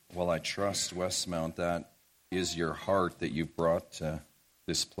Well, I trust, Westmount, that is your heart that you've brought to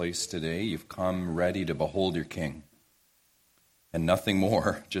this place today. You've come ready to behold your King. And nothing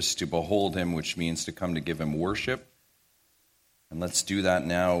more, just to behold him, which means to come to give him worship. And let's do that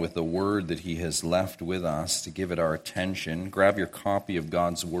now with the word that he has left with us, to give it our attention. Grab your copy of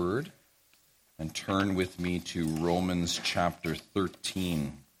God's word and turn with me to Romans chapter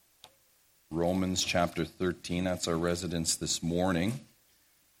 13. Romans chapter 13, that's our residence this morning.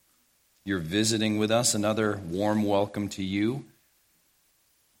 You're visiting with us, another warm welcome to you.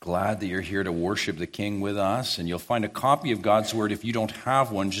 Glad that you're here to worship the King with us. And you'll find a copy of God's Word. If you don't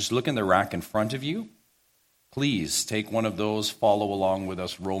have one, just look in the rack in front of you. Please take one of those, follow along with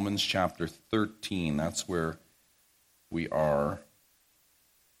us. Romans chapter 13, that's where we are.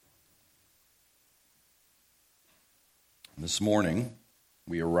 This morning,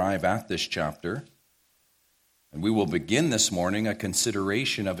 we arrive at this chapter, and we will begin this morning a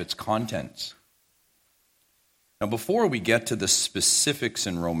consideration of its contents. Now, before we get to the specifics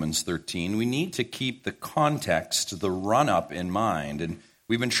in Romans 13, we need to keep the context, the run-up in mind. And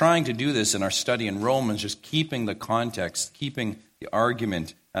we've been trying to do this in our study in Romans, just keeping the context, keeping the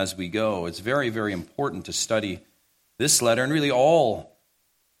argument as we go. It's very, very important to study this letter, and really all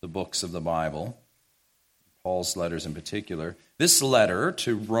the books of the Bible, Paul's letters in particular. This letter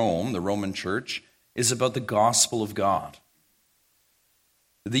to Rome, the Roman church, is about the gospel of God.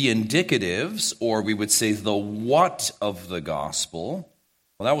 The indicatives, or we would say the what of the gospel,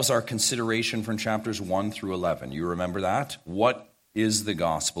 well, that was our consideration from chapters 1 through 11. You remember that? What is the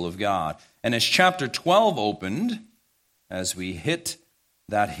gospel of God? And as chapter 12 opened, as we hit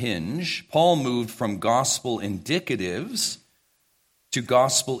that hinge, Paul moved from gospel indicatives to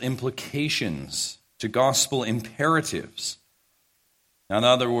gospel implications, to gospel imperatives. Now, in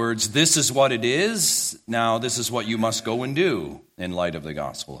other words, this is what it is. Now, this is what you must go and do in light of the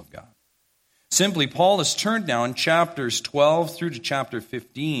gospel of God. Simply, Paul has turned now in chapters 12 through to chapter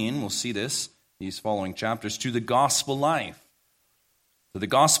 15, we'll see this, these following chapters, to the gospel life. To the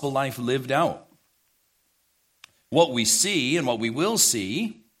gospel life lived out. What we see, and what we will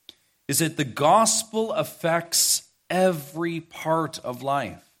see, is that the gospel affects every part of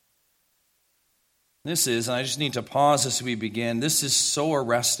life. This is, and I just need to pause as we begin, this is so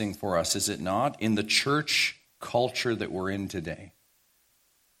arresting for us, is it not, in the church culture that we're in today.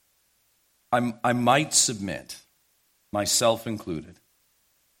 I might submit, myself included,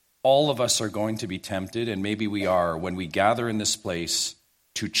 all of us are going to be tempted, and maybe we are, when we gather in this place,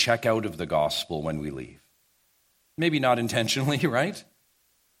 to check out of the gospel when we leave. Maybe not intentionally, right?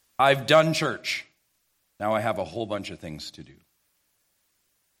 I've done church. Now I have a whole bunch of things to do.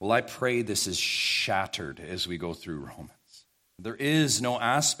 Well, I pray this is shattered as we go through Romans. There is no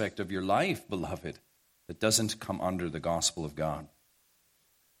aspect of your life, beloved, that doesn't come under the gospel of God.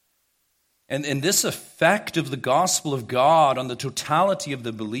 And this effect of the gospel of God on the totality of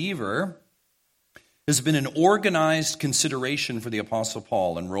the believer has been an organized consideration for the Apostle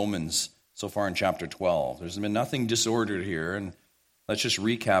Paul in Romans so far in chapter 12. There's been nothing disordered here, and let's just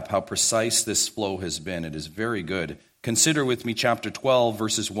recap how precise this flow has been. It is very good. Consider with me chapter 12,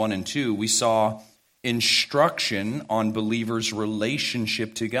 verses 1 and 2. We saw instruction on believers'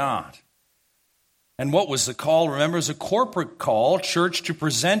 relationship to God. And what was the call? Remember, it was a corporate call, church, to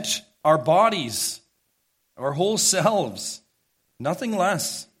present our bodies, our whole selves, nothing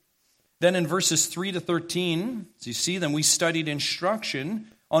less. Then in verses 3 to 13, as you see them, we studied instruction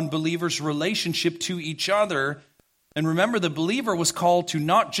on believers' relationship to each other. And remember, the believer was called to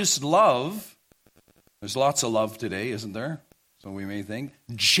not just love. There's lots of love today, isn't there? So we may think.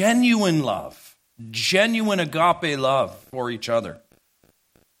 Genuine love. Genuine agape love for each other.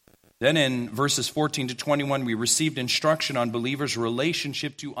 Then in verses 14 to 21, we received instruction on believers'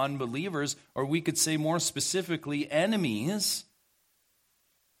 relationship to unbelievers, or we could say more specifically, enemies.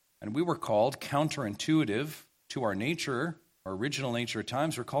 And we were called, counterintuitive to our nature, our original nature at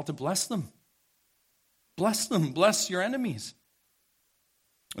times, we're called to bless them. Bless them. Bless your enemies.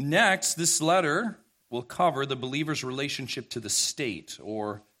 Next, this letter will cover the believer's relationship to the state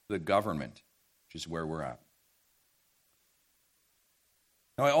or the government, which is where we're at.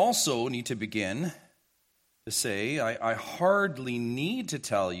 Now, I also need to begin to say I hardly need to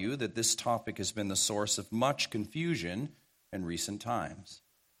tell you that this topic has been the source of much confusion in recent times.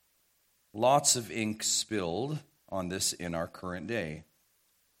 Lots of ink spilled on this in our current day.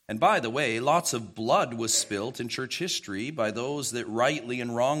 And by the way, lots of blood was spilt in church history by those that rightly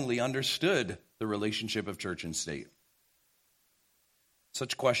and wrongly understood the relationship of church and state.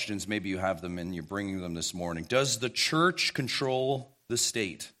 Such questions, maybe you have them and you're bringing them this morning. Does the church control the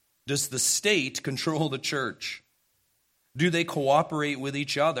state? Does the state control the church? Do they cooperate with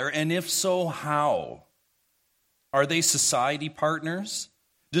each other? And if so, how? Are they society partners?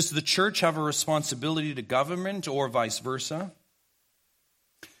 Does the church have a responsibility to government or vice versa?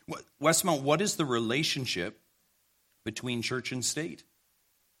 Westmount, what is the relationship between church and state?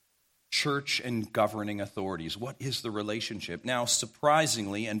 Church and governing authorities. What is the relationship? Now,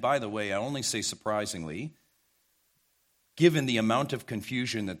 surprisingly, and by the way, I only say surprisingly, given the amount of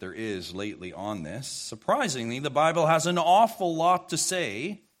confusion that there is lately on this, surprisingly, the Bible has an awful lot to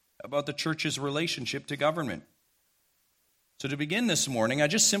say about the church's relationship to government. So to begin this morning, I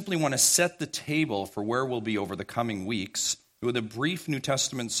just simply want to set the table for where we'll be over the coming weeks with a brief New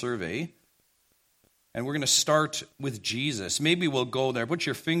Testament survey. And we're going to start with Jesus. Maybe we'll go there. Put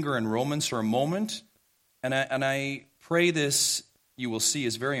your finger in Romans for a moment. And I pray this, you will see,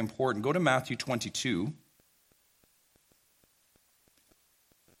 is very important. Go to Matthew 22.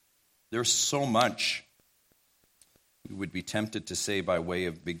 There's so much we would be tempted to say by way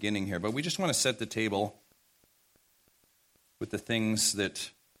of beginning here. But we just want to set the table with the things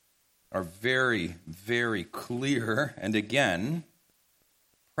that are very, very clear. And again,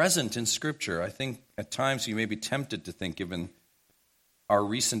 present in Scripture. I think at times you may be tempted to think, given our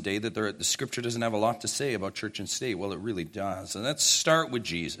recent day, that the Scripture doesn't have a lot to say about church and state. Well, it really does. And let's start with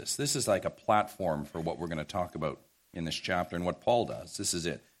Jesus. This is like a platform for what we're going to talk about in this chapter and what Paul does. This is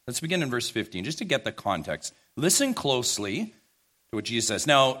it. Let's begin in verse 15, just to get the context. Listen closely to what Jesus says.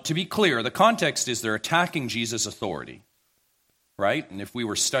 Now, to be clear, the context is they're attacking Jesus' authority. Right? And if we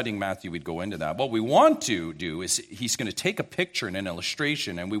were studying Matthew, we'd go into that. What we want to do is he's going to take a picture and an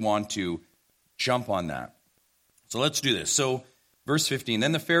illustration, and we want to jump on that. So let's do this. So verse 15,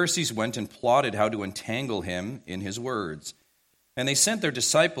 then the Pharisees went and plotted how to entangle him in his words. And they sent their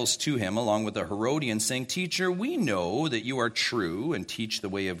disciples to him along with the Herodians, saying, Teacher, we know that you are true and teach the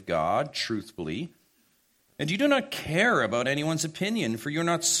way of God truthfully. And you do not care about anyone's opinion, for you're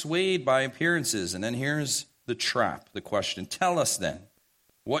not swayed by appearances. And then here's the trap, the question. Tell us then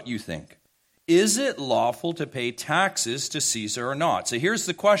what you think. Is it lawful to pay taxes to Caesar or not? So here's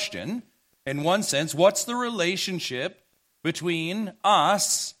the question. In one sense, what's the relationship between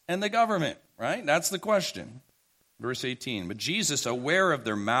us and the government? Right? That's the question. Verse 18, but Jesus, aware of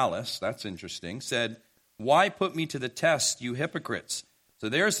their malice, that's interesting, said, why put me to the test, you hypocrites? So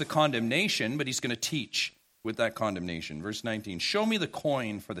there's the condemnation, but he's going to teach with that condemnation. Verse 19, show me the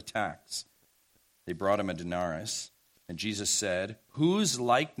coin for the tax. They brought him a denarius, and Jesus said, whose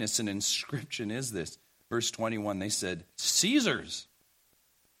likeness and inscription is this? Verse 21, they said, Caesar's.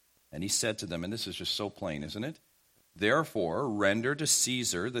 And he said to them, and this is just so plain, isn't it? Therefore, render to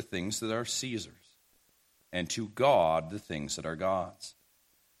Caesar the things that are Caesar's, and to God the things that are God's.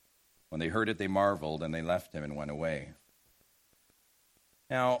 When they heard it, they marveled, and they left him and went away.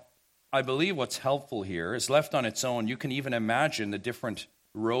 Now, I believe what's helpful here is left on its own. You can even imagine the different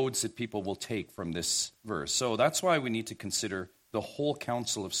roads that people will take from this verse. So that's why we need to consider the whole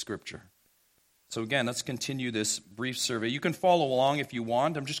counsel of Scripture. So again, let's continue this brief survey. You can follow along if you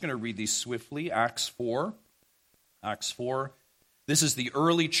want. I'm just going to read these swiftly. Acts 4. Acts 4. This is the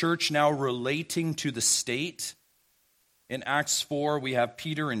early church now relating to the state. In Acts 4, we have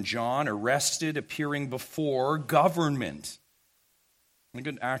Peter and John arrested, appearing before government. Look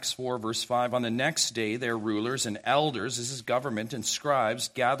at Acts 4, verse 5. On the next day, their rulers and elders, this is government, and scribes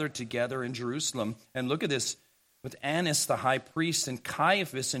gathered together in Jerusalem. And look at this, with Annas the high priest, and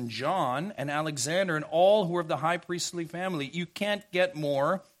Caiaphas, and John, and Alexander, and all who are of the high priestly family. You can't get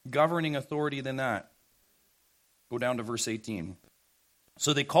more governing authority than that. Go down to verse 18.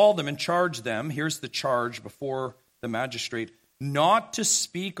 So they called them and charged them, here's the charge before the magistrate, not to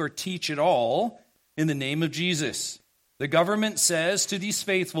speak or teach at all in the name of Jesus. The government says to these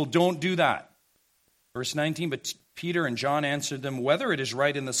faithful, don't do that. Verse 19, but Peter and John answered them, whether it is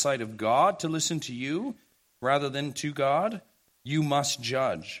right in the sight of God to listen to you rather than to God, you must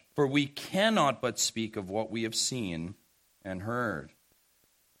judge. For we cannot but speak of what we have seen and heard.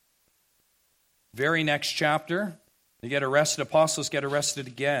 Very next chapter, they get arrested. Apostles get arrested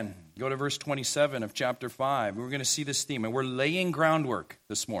again. Go to verse 27 of chapter 5. We're going to see this theme, and we're laying groundwork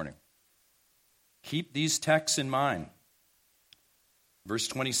this morning. Keep these texts in mind. Verse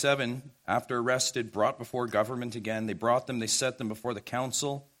 27, after arrested, brought before government again. They brought them, they set them before the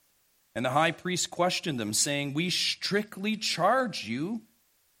council. And the high priest questioned them, saying, we strictly charge you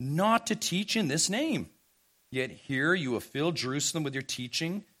not to teach in this name. Yet here you have filled Jerusalem with your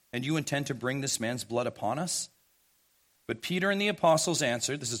teaching, and you intend to bring this man's blood upon us? But Peter and the apostles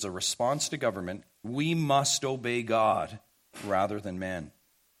answered, this is a response to government, we must obey God rather than men.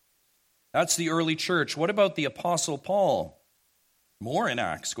 That's the early church. What about the apostle Paul? More in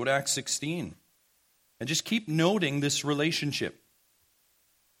Acts. Go to Acts 16. And just keep noting this relationship.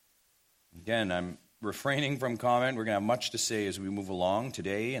 Again, I'm refraining from comment. We're going to have much to say as we move along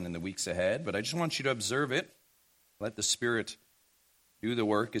today and in the weeks ahead, but I just want you to observe it. Let the Spirit do the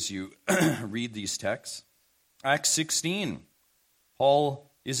work as you read these texts. Acts 16, Paul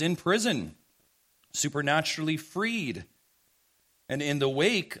is in prison, supernaturally freed. And in the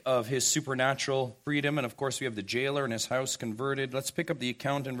wake of his supernatural freedom, and of course we have the jailer and his house converted, let's pick up the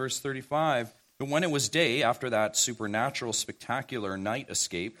account in verse 35. But when it was day, after that supernatural, spectacular night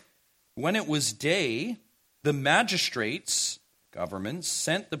escape, when it was day, the magistrates, governments,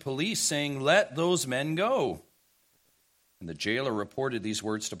 sent the police saying, "Let those men go." And the jailer reported these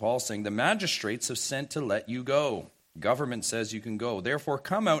words to Paul, saying, "The magistrates have sent to let you go. Government says you can go. Therefore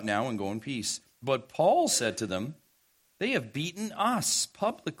come out now and go in peace." But Paul said to them, "They have beaten us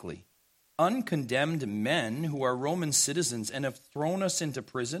publicly, uncondemned men who are Roman citizens, and have thrown us into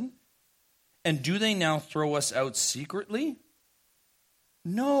prison. And do they now throw us out secretly?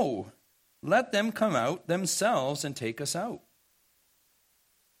 No. Let them come out themselves and take us out."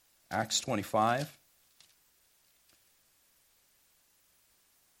 Acts 25.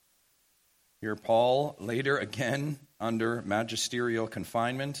 Here Paul, later again under magisterial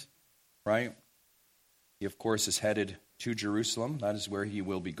confinement, right? He, of course, is headed to Jerusalem. That is where he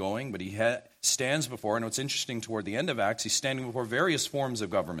will be going. But he stands before, and what's interesting toward the end of Acts, he's standing before various forms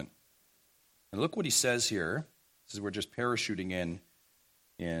of government. And look what he says here. This is we're just parachuting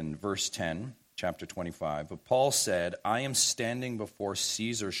in verse 10, chapter 25. But Paul said, "I am standing before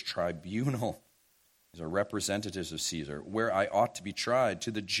Caesar's tribunal." These are representatives of Caesar, "where I ought to be tried.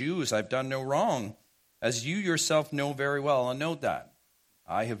 To the Jews I've done no wrong, as you yourself know very well." And note that.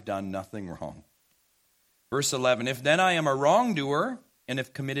 I have done nothing wrong. Verse 11, "If then I am a wrongdoer, and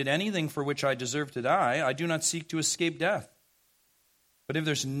have committed anything for which I deserve to die, I do not seek to escape death. But if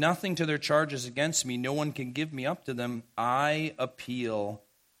there's nothing to their charges against me, no one can give me up to them. I appeal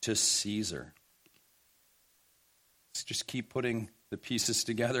to Caesar." Let's just keep putting the pieces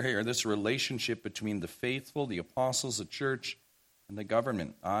together here. This relationship between the faithful, the apostles, the church, and the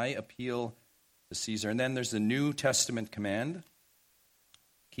government. I appeal to Caesar. And then there's the New Testament command.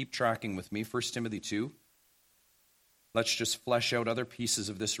 Keep tracking with me. 1 Timothy 2. Let's just flesh out other pieces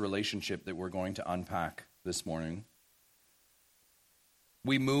of this relationship that we're going to unpack this morning.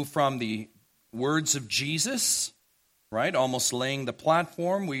 We move from the words of Jesus, right, almost laying the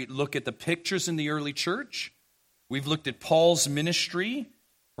platform. We look at the pictures in the early church. We've looked at Paul's ministry,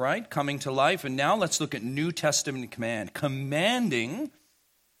 right, coming to life. And now let's look at New Testament command, commanding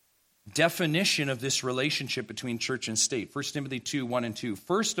definition of this relationship between church and state. 1 Timothy 2, 1 and 2.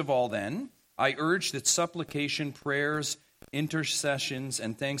 "First of all, then, I urge that supplication, prayers, intercessions,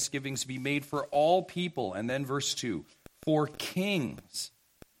 and thanksgivings be made for all people." And then verse 2, "For kings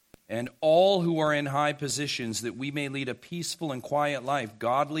and all who are in high positions, that we may lead a peaceful and quiet life,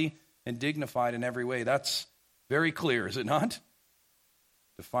 godly and dignified in every way." That's very clear, is it not?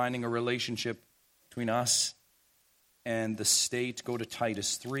 Defining a relationship between us and the state. Go to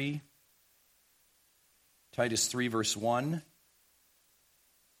Titus 3. Titus 3, verse 1.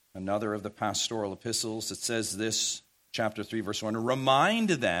 Another of the pastoral epistles. It says this, chapter 3, verse 1. "Remind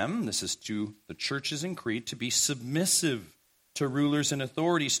them," this is to the churches in Crete, "to be submissive to rulers and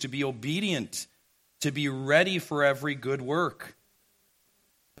authorities, to be obedient, to be ready for every good work."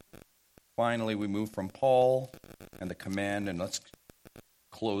 Finally, we move from Paul and the command, and let's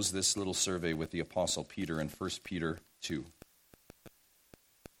close this little survey with the Apostle Peter in 1 Peter 2.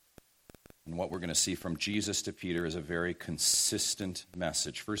 And what we're going to see from Jesus to Peter is a very consistent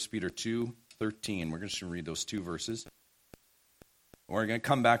message. 1 Peter 2:13. We're just going to read those two verses. We're going to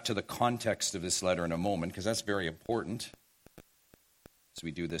come back to the context of this letter in a moment, because that's very important as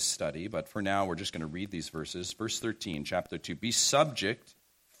we do this study. But for now, we're just going to read these verses. Verse 13, chapter 2. "Be subject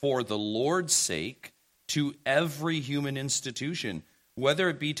for the Lord's sake to every human institution, whether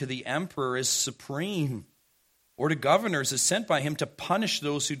it be to the emperor as supreme, or to governors as sent by him to punish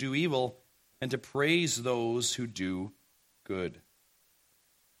those who do evil and to praise those who do good."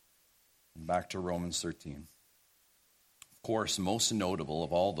 And back to Romans 13. Of course, most notable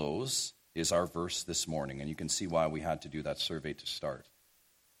of all those is our verse this morning, and you can see why we had to do that survey to start.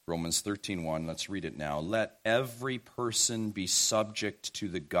 Romans 13:1, let's read it now. "Let every person be subject to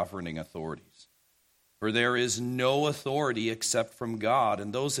the governing authorities. For there is no authority except from God,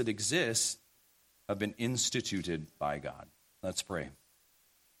 and those that exist have been instituted by God." Let's pray.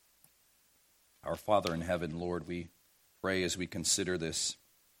 Our Father in heaven, Lord, we pray as we consider this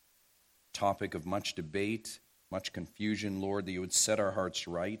topic of much debate, much confusion, Lord, that you would set our hearts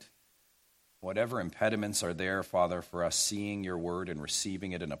right. Whatever impediments are there, Father, for us seeing your word and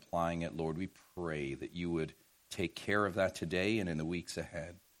receiving it and applying it, Lord, we pray that you would take care of that today and in the weeks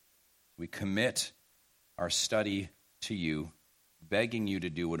ahead. We commit our study to you, begging you to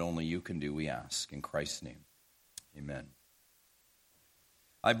do what only you can do, we ask. In Christ's name, amen.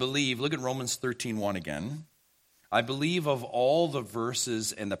 I believe, look at Romans 13:1 again. I believe of all the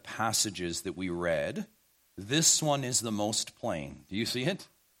verses and the passages that we read, this one is the most plain. Do you see it?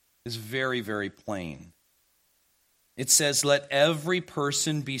 It's very, very plain. It says, let every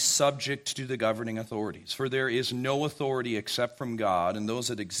person be subject to the governing authorities, for there is no authority except from God, and those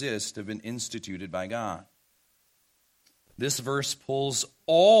that exist have been instituted by God. This verse pulls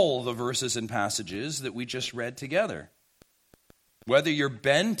all the verses and passages that we just read together. Whether your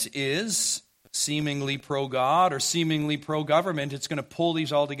bent is seemingly pro-God or seemingly pro-government, it's going to pull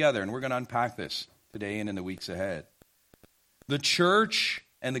these all together, and we're going to unpack this today and in the weeks ahead. The church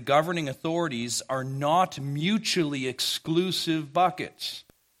and the governing authorities are not mutually exclusive buckets.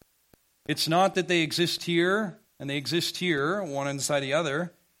 It's not that they exist here and they exist here, one inside the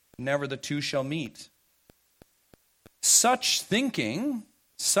other, never the two shall meet. Such thinking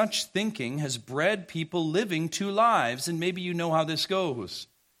has bred people living two lives, and maybe you know how this goes.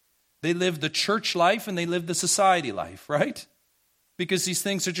 They live the church life and they live the society life, right? Because these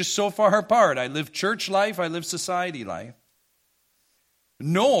things are just so far apart. I live church life, I live society life.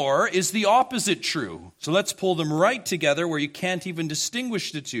 Nor is the opposite true. So let's pull them right together where you can't even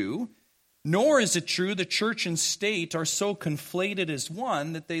distinguish the two. Nor is it true the church and state are so conflated as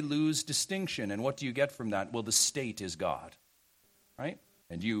one that they lose distinction. And what do you get from that? Well, the state is God, right?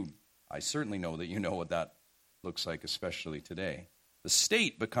 And I certainly know that you know what that looks like, especially today. The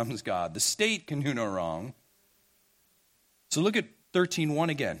state becomes God. The state can do no wrong. So look at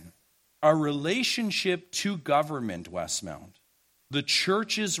 13:1 again. Our relationship to government, Westmount, the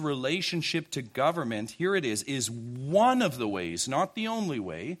church's relationship to government, here it is one of the ways, not the only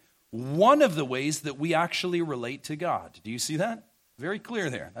way, one of the ways that we actually relate to God. Do you see that? Very clear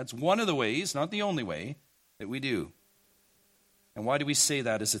there. That's one of the ways, not the only way, that we do. And why do we say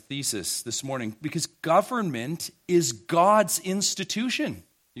that as a thesis this morning? Because government is God's institution.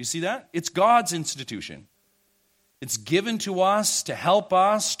 Do you see that? It's God's institution. It's given to us to help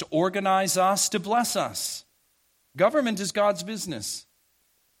us, to organize us, to bless us. Government is God's business.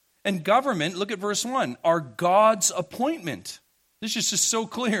 And government, look at verse 1, are God's appointment. This is just so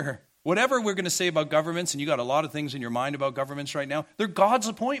clear. Whatever we're going to say about governments, and you got a lot of things in your mind about governments right now, they're God's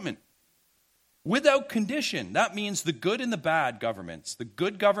appointment. Without condition. That means the good and the bad governments. The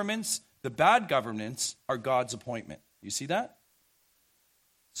good governments, the bad governments are God's appointment. You see that?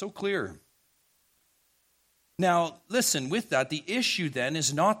 So clear. Now, listen, with that, the issue then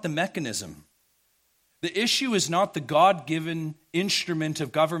is not the mechanism. The issue is not the God-given instrument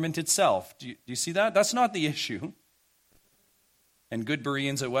of government itself. Do you see that? That's not the issue. And good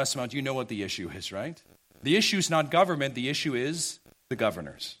Bereans at Westmount, you know what the issue is, right? The issue is not government. The issue is the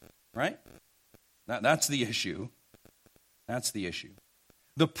governors, right? That's the issue. That's the issue.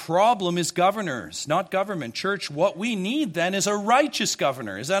 The problem is governors, not government. Church, what we need then is a righteous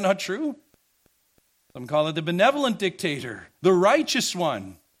governor. Is that not true? Some call it the benevolent dictator, the righteous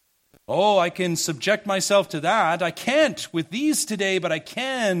one. Oh, I can subject myself to that. I can't with these today, but I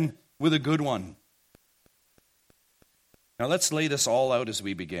can with a good one. Now let's lay this all out as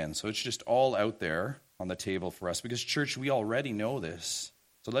we begin. So it's just all out there on the table for us because, church, we already know this.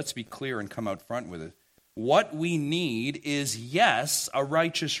 So let's be clear and come out front with it. What we need is, yes, a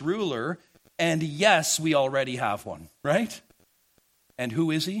righteous ruler, and yes, we already have one, right? And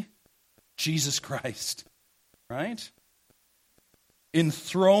who is he? Jesus Christ, right?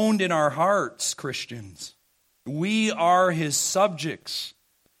 Enthroned in our hearts, Christians. We are his subjects.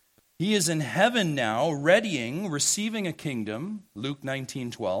 He is in heaven now, readying, receiving a kingdom, Luke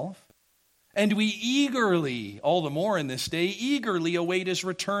 19:12. And we eagerly, all the more in this day, eagerly await his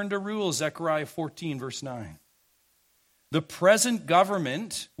return to rule, Zechariah 14, verse 9. The present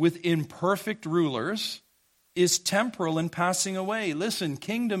government with imperfect rulers is temporal and passing away. Listen,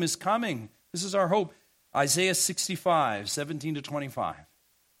 kingdom is coming. This is our hope. Isaiah 65, 17 to 25.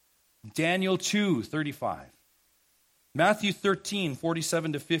 Daniel 2, 35. Matthew 13,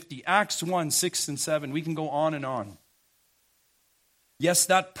 47 to 50. Acts 1, 6 and 7. We can go on and on. Yes,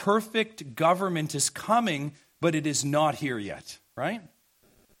 that perfect government is coming, but it is not here yet, right?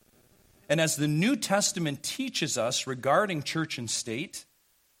 And as the New Testament teaches us regarding church and state,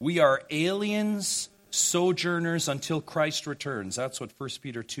 we are aliens, sojourners until Christ returns. That's what 1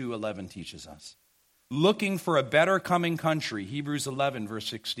 Peter 2:11 teaches us. Looking for a better coming country, Hebrews 11, verse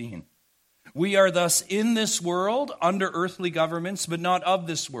 16. We are thus in this world under earthly governments, but not of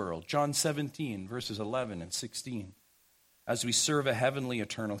this world. John 17, verses 11 and 16. As we serve a heavenly,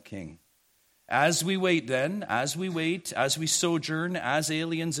 eternal King. As we wait then, as we sojourn as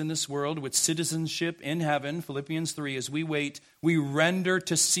aliens in this world with citizenship in heaven, Philippians 3, as we wait, we render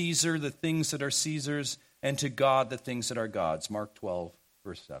to Caesar the things that are Caesar's and to God the things that are God's. Mark 12,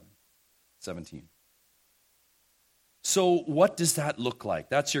 verse 17. So what does that look like?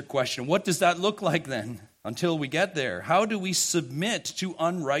 That's your question. What does that look like then until we get there? How do we submit to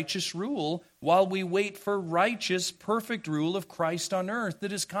unrighteous rule while we wait for righteous, perfect rule of Christ on earth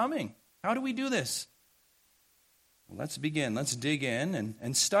that is coming? How do we do this? Well, let's begin. Let's dig in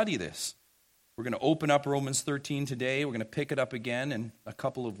and study this. We're going to open up Romans 13 today. We're going to pick it up again in a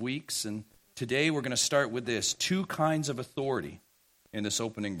couple of weeks. And today we're going to start with this, two kinds of authority in this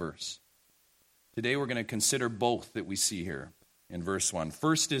opening verse. Today we're going to consider both that we see here in verse 1.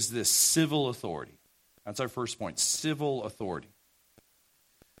 First is this civil authority. That's our first point, civil authority.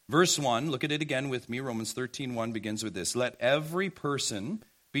 Verse 1, look at it again with me. Romans 13:1 begins with this. Let every person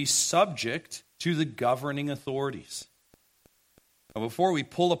be subject to the governing authorities. Now, before we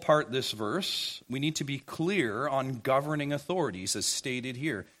pull apart this verse, we need to be clear on governing authorities as stated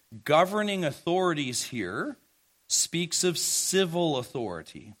here. Governing authorities here speaks of civil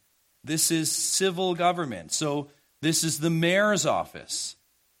authority. This is civil government. So this is the mayor's office,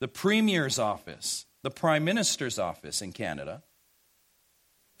 the premier's office, the prime minister's office in Canada.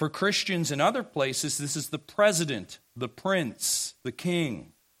 For Christians in other places, this is the president, the prince, the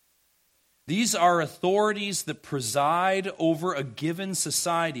king. These are authorities that preside over a given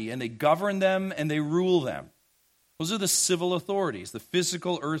society, and they govern them and they rule them. Those are the civil authorities, the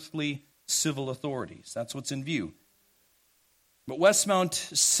physical, earthly, civil authorities. That's what's in view. But Westmount,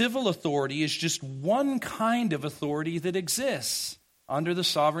 civil authority is just one kind of authority that exists under the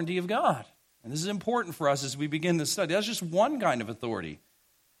sovereignty of God. And this is important for us as we begin this study. That's just one kind of authority.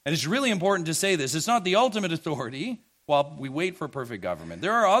 And it's really important to say this. It's not the ultimate authority while we wait for perfect government.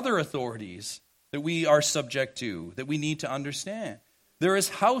 There are other authorities that we are subject to, that we need to understand. There is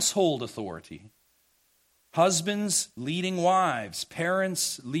household authority. Husbands leading wives,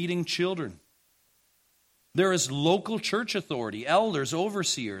 parents leading children. There is local church authority, elders,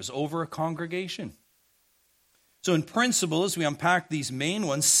 overseers over a congregation. So in principle, as we unpack these main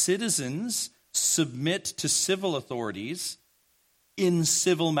ones, citizens submit to civil authorities in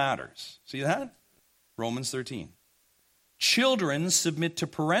civil matters. See that? Romans 13. Children submit to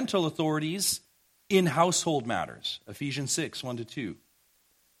parental authorities in household matters. Ephesians 6, 1-2.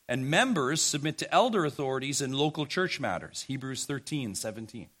 And members submit to elder authorities in local church matters. Hebrews 13,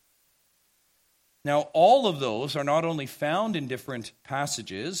 17. Now, all of those are not only found in different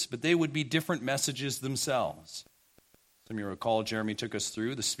passages, but they would be different messages themselves. Some of you recall Jeremy took us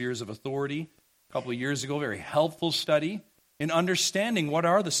through the spheres of authority a couple of years ago, very helpful study in understanding what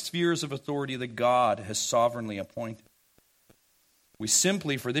are the spheres of authority that God has sovereignly appointed. We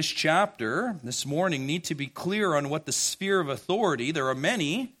simply, for this chapter, this morning, need to be clear on what the sphere of authority, there are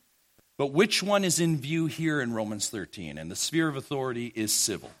many, but which one is in view here in Romans 13? And the sphere of authority is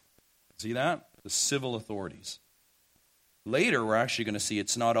civil. See that? The civil authorities. Later, we're actually going to see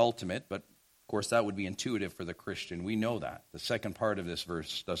it's not ultimate, but of course that would be intuitive for the Christian. We know that. The second part of this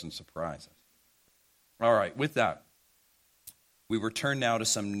verse doesn't surprise us. All right, with that, we return now to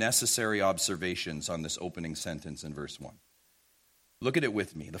some necessary observations on this opening sentence in verse 1. Look at it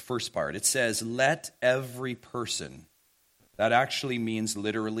with me, the first part. It says, let every person. That actually means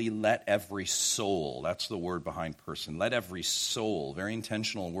literally, let every soul. That's the word behind person. Let every soul. Very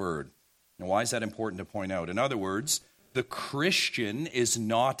intentional word. Now, why is that important to point out? In other words, the Christian is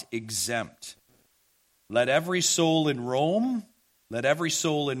not exempt. Let every soul in Rome, let every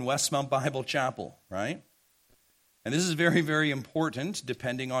soul in Westmount Bible Chapel, right? And this is very, very important,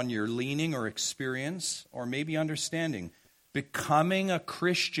 depending on your leaning or experience or maybe understanding. Becoming a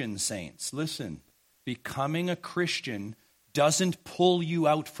Christian, saints, listen, becoming a Christian doesn't pull you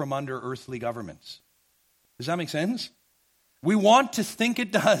out from under earthly governments. Does that make sense? We want to think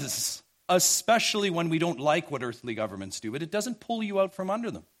it does, especially when we don't like what earthly governments do, but it doesn't pull you out from under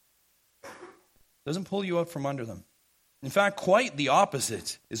them. It doesn't pull you out from under them. In fact, quite the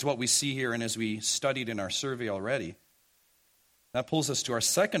opposite is what we see here, and as we studied in our survey already. That pulls us to our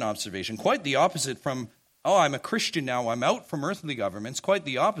second observation. Quite the opposite from, oh, I'm a Christian now, I'm out from earthly governments. Quite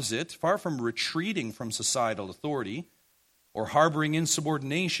the opposite, far from retreating from societal authority or harboring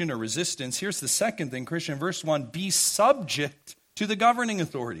insubordination or resistance. Here's the second thing, Christian, verse 1, be subject to the governing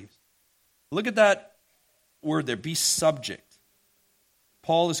authorities. Look at that word there, be subject.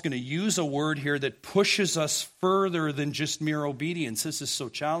 Paul is going to use a word here that pushes us further than just mere obedience. This is so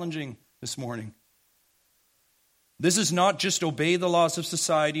challenging this morning. This is not just obey the laws of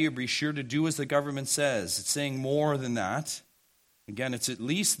society or be sure to do as the government says. It's saying more than that. Again, it's at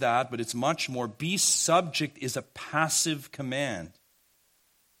least that, but it's much more. Be subject is a passive command.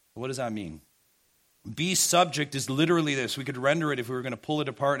 What does that mean? Be subject is literally this. We could render it if we were going to pull it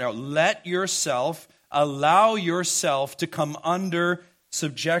apart now. Allow yourself to come under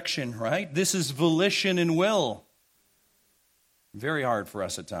subjection, right? This is volition and will. Very hard for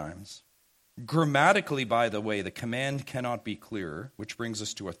us at times. Grammatically, by the way, the command cannot be clearer, which brings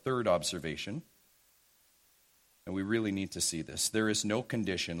us to a third observation. And we really need to see this. There is no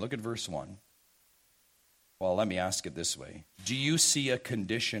condition. Look at verse 1. Well, let me ask it this way. Do you see a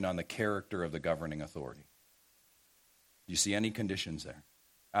condition on the character of the governing authority? Do you see any conditions there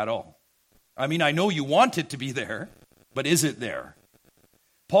at all? I mean, I know you want it to be there, but is it there?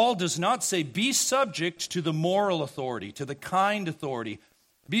 Paul does not say, be subject to the moral authority, to the kind authority.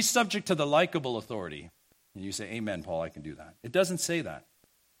 Be subject to the likable authority. And you say, amen, Paul, I can do that. It doesn't say that.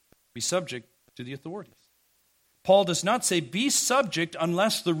 Be subject to the authorities. Paul does not say, be subject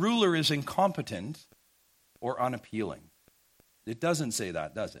unless the ruler is incompetent or unappealing. It doesn't say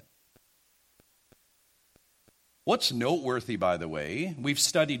that, does it? What's noteworthy, by the way, we've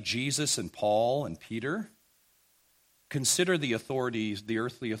studied Jesus and Paul and Peter. Consider the authorities, the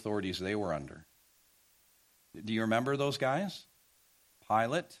earthly authorities they were under. Do you remember those guys?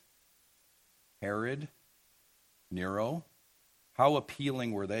 Pilate, Herod, Nero. How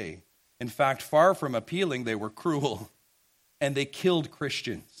appealing were they? In fact, far from appealing, they were cruel. And they killed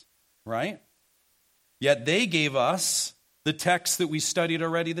Christians, right? Yet they gave us the text that we studied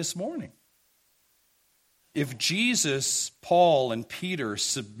already this morning. If Jesus, Paul, and Peter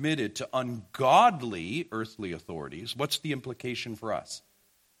submitted to ungodly earthly authorities, what's the implication for us?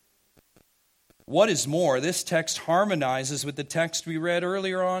 What is more, this text harmonizes with the text we read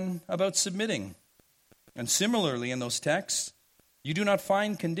earlier on about submitting. And similarly, in those texts, you do not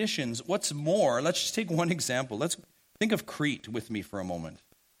find conditions. What's more, let's just take one example. Let's think of Crete with me for a moment.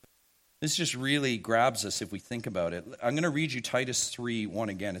 This just really grabs us if we think about it. I'm going to read you Titus 3:1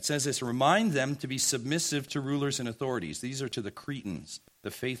 again. It says this, remind them to be submissive to rulers and authorities. These are to the Cretans,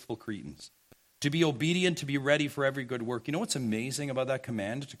 the faithful Cretans. To be obedient, to be ready for every good work. You know what's amazing about that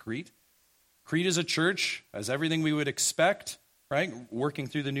command to Crete? Crete is a church, as everything we would expect, right? Working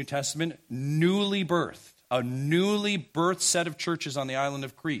through the New Testament, newly birthed. A newly birthed set of churches on the island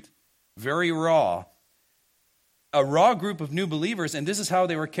of Crete. Very raw. A raw group of new believers, and this is how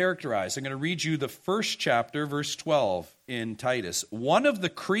they were characterized. I'm going to read you the first chapter, verse 12 in Titus. One of the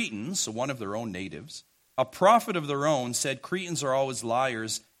Cretans, one of their own natives, a prophet of their own, said, Cretans are always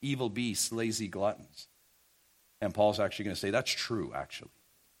liars, evil beasts, lazy gluttons. And Paul's actually going to say, that's true, actually.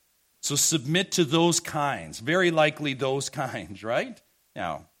 So submit to those kinds, very likely those kinds, right?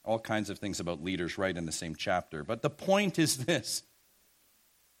 Now, all kinds of things about leaders right in the same chapter. But the point is this.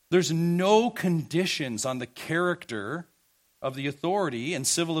 There's no conditions on the character of the authority and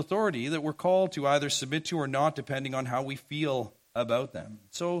civil authority that we're called to either submit to or not, depending on how we feel about them.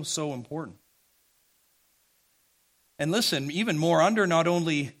 So important. And listen, even more under not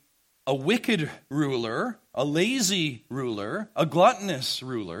only a wicked ruler, a lazy ruler, a gluttonous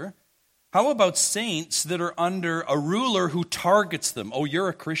ruler, how about saints that are under a ruler who targets them? Oh, you're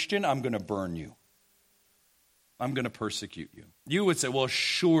a Christian? I'm going to burn you. I'm going to persecute you. You would say, well,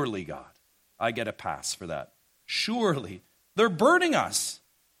 surely, God, I get a pass for that. Surely. They're burning us.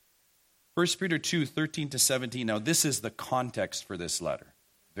 1 Peter 2:13-17. Now, this is the context for this letter.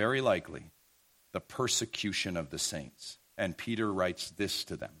 Very likely, the persecution of the saints. And Peter writes this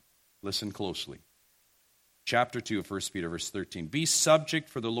to them. Listen closely. Chapter 2 of 1 Peter, verse 13. Be subject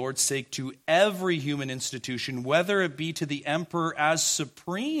for the Lord's sake to every human institution, whether it be to the emperor as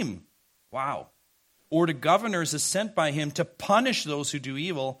supreme. Wow. Or to governors as sent by him to punish those who do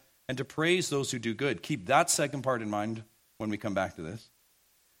evil and to praise those who do good. Keep that second part in mind when we come back to this.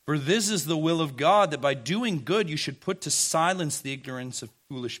 For this is the will of God, that by doing good you should put to silence the ignorance of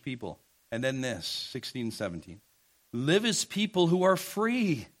foolish people. And then this, 16 and 17. Live as people who are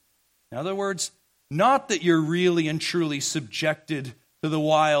free. In other words, not that you're really and truly subjected to the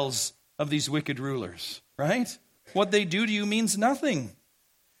wiles of these wicked rulers, right? What they do to you means nothing.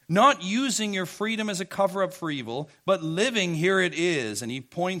 Not using your freedom as a cover-up for evil, but living, here it is. And he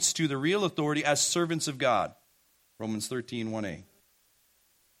points to the real authority as servants of God. Romans 13:1a.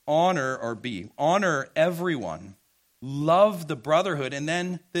 Honor everyone. Love the brotherhood. And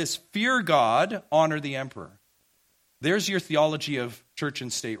then this, fear God, honor the emperor. There's your theology of church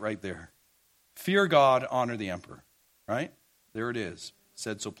and state right there. Fear God, honor the emperor. Right? There it is.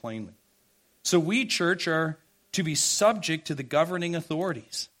 Said so plainly. So we, church, are to be subject to the governing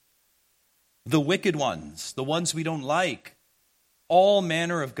authorities. the wicked ones, the ones we don't like, all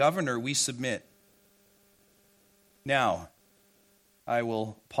manner of governor we submit. Now, I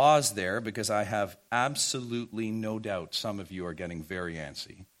will pause there because I have absolutely no doubt some of you are getting very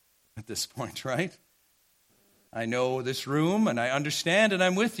antsy at this point, right? I know this room and I understand and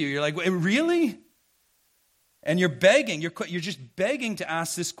I'm with you. You're like, really? And you're begging, you're just begging to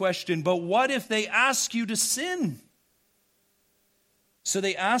ask this question, but what if they ask you to sin? So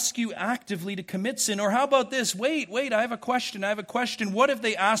they ask you actively to commit sin. Or how about this? Wait, I have a question. What if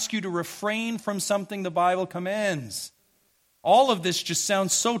they ask you to refrain from something the Bible commands? All of this just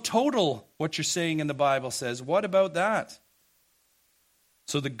sounds so total, what you're saying in the Bible says. What about that?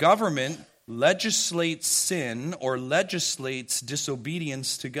 So the government legislates sin or legislates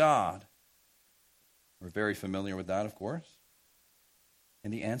disobedience to God. We're very familiar with that, of course.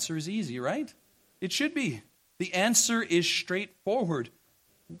 And the answer is easy, right? It should be. The answer is straightforward.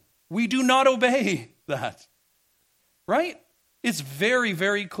 We do not obey that. Right? It's very,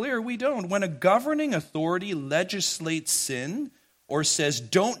 very clear we don't. When a governing authority legislates sin or says,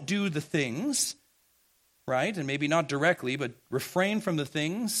 don't do the things, right? And maybe not directly, but refrain from the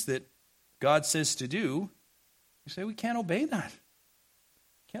things that God says to do, you say, we can't obey that.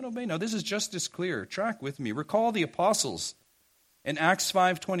 Can't obey. No, this is just as clear. Track with me. Recall the apostles in Acts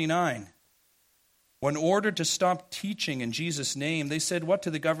 5:29. When ordered to stop teaching in Jesus' name, they said what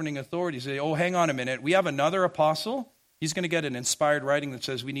to the governing authorities? They say, oh, hang on a minute. We have another apostle. He's going to get an inspired writing that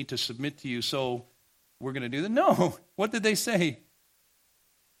says we need to submit to you, so we're going to do that. No. What did they say?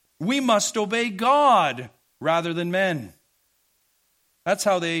 We must obey God rather than men. That's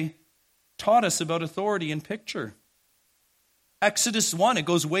how they taught us about authority in picture. Exodus 1, it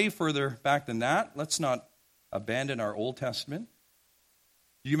goes way further back than that. Let's not abandon our Old Testament.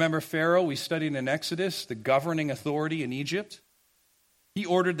 Do you remember Pharaoh? We studied in Exodus, the governing authority in Egypt. He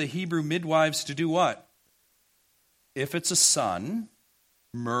ordered the Hebrew midwives to do what? If it's a son,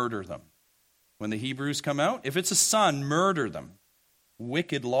 murder them. When the Hebrews come out, if it's a son, murder them.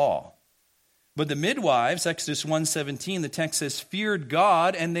 Wicked law. But the midwives, Exodus 1:17, the text says, feared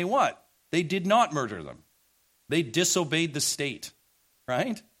God, and they what? They did not murder them. They disobeyed the state,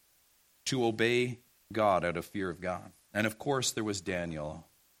 right? To obey God out of fear of God. And of course, there was Daniel.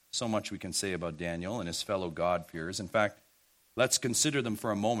 So much we can say about Daniel and his fellow God-fearers. In fact, let's consider them for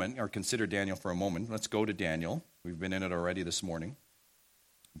a moment, or consider Daniel for a moment. Let's go to Daniel. We've been in it already this morning.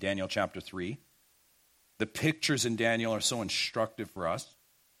 Daniel chapter 3. The pictures in Daniel are so instructive for us.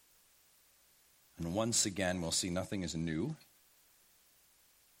 And once again, we'll see nothing is new.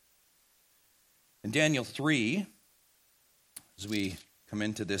 In Daniel 3, as we come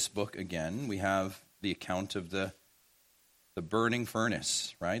into this book again, we have the account of the burning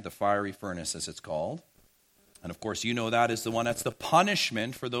furnace, right? The fiery furnace, as it's called. And of course, you know that is the one that's the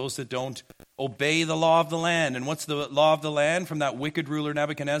punishment for those that don't obey the law of the land. And what's the law of the land from that wicked ruler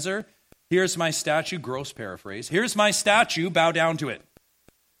Nebuchadnezzar? Here's my statue, gross paraphrase. Here's my statue, bow down to it.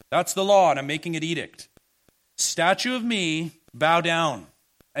 That's the law, and I'm making it edict. Statue of me, bow down.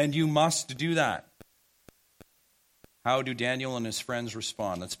 And you must do that. How do Daniel and his friends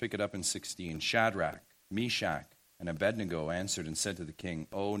respond? Let's pick it up in 16. Shadrach, Meshach, and Abednego answered and said to the king,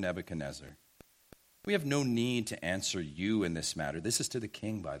 O Nebuchadnezzar, we have no need to answer you in this matter. This is to the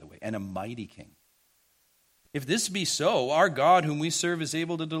king, by the way, and a mighty king. If this be so, our God whom we serve is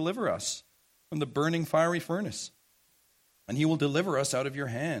able to deliver us from the burning fiery furnace, and he will deliver us out of your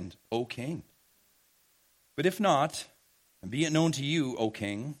hand, O king. But if not, and be it known to you, O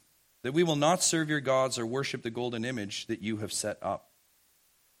king, that we will not serve your gods or worship the golden image that you have set up.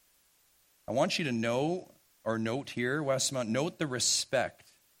 I want you to know, or note here, Westmount, note the respect.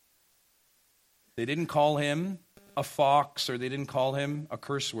 They didn't call him a fox, or they didn't call him a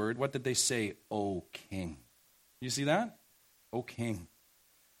curse word. What did they say? O king. You see that? O king.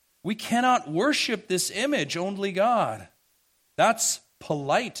 We cannot worship this image, only God. That's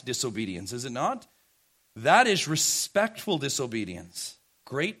polite disobedience, is it not? That is respectful disobedience.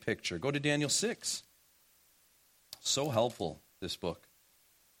 Great picture. Go to Daniel 6. So helpful, this book.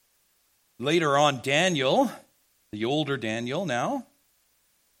 Later on, Daniel, the older Daniel now,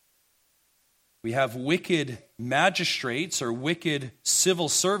 we have wicked magistrates or wicked civil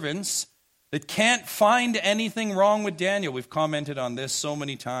servants that can't find anything wrong with Daniel. We've commented on this so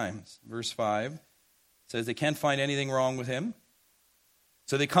many times. Verse 5 says they can't find anything wrong with him.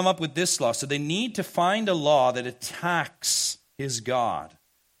 So they come up with this law. So they need to find a law that attacks his God.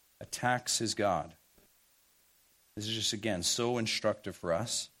 Attacks his God. This is just, again, so instructive for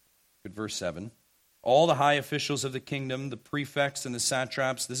us. Good verse 7. All the high officials of the kingdom, the prefects and the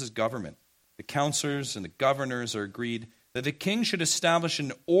satraps, this is government. The counselors and the governors are agreed that the king should establish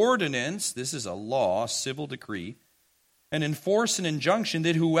an ordinance, this is a law, a civil decree, and enforce an injunction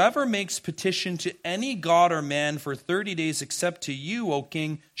that whoever makes petition to any god or man for 30 days except to you, O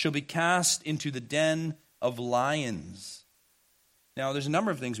king, shall be cast into the den of lions. Now, there's a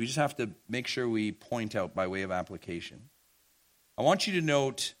number of things we just have to make sure we point out by way of application. I want you to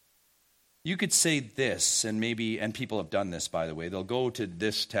note, you could say this, and people have done this, by the way. They'll go to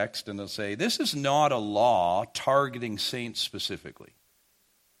this text and they'll say, this is not a law targeting saints specifically,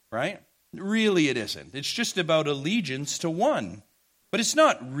 right? Really, it isn't. It's just about allegiance to one. But it's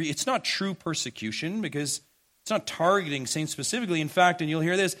not true persecution because it's not targeting saints specifically. In fact, and you'll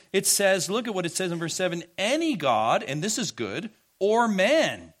hear this, it says, look at what it says in verse 7, any god, and this is good, or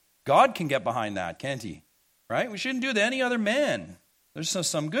man. God can get behind that, can't he? Right? We shouldn't do it to any other man. There's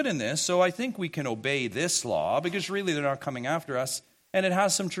some good in this, so I think we can obey this law because really they're not coming after us, and it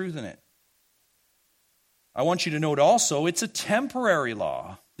has some truth in it. I want you to note also, it's a temporary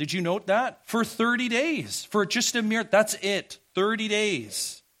law. Did you note that? For 30 days. For just a mere, that's it. 30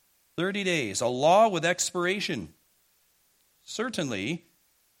 days. 30 days. A law with expiration. Certainly,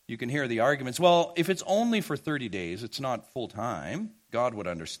 you can hear the arguments. Well, if it's only for 30 days, it's not full time. God would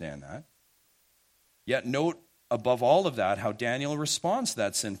understand that. Yet note above all of that how Daniel responds to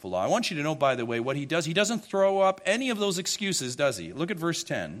that sinful law. I want you to know, by the way, what he does. He doesn't throw up any of those excuses, does he? Look at verse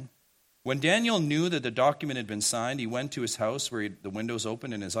 10. When Daniel knew that the document had been signed, he went to his house where the windows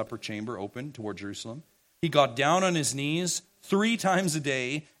opened and his upper chamber opened toward Jerusalem. He got down on his knees 3 times a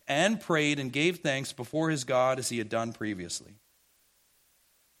day and prayed and gave thanks before his God as he had done previously.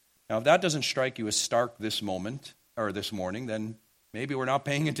 Now, if that doesn't strike you as stark this moment or this morning, then maybe we're not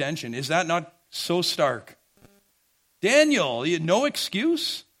paying attention. Is that not so stark? Daniel, you had no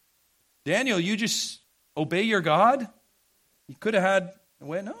excuse? Daniel, you just obey your God? You could have had,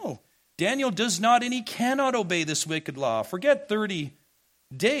 well, no. Daniel does not and he cannot obey this wicked law. Forget 30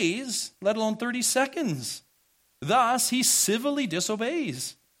 days, let alone 30 seconds. Thus, he civilly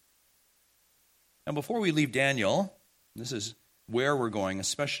disobeys. Now, before we leave Daniel, this is where we're going,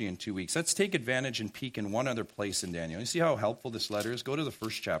 especially in 2 weeks. Let's take advantage and peek in one other place in Daniel. You see how helpful this letter is? Go to the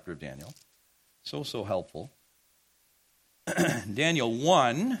first chapter of Daniel. So helpful. Daniel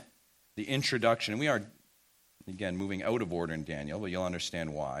 1, the introduction. We are, again, moving out of order in Daniel, but you'll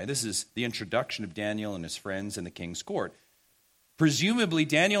understand why. This is the introduction of Daniel and his friends in the king's court. Presumably,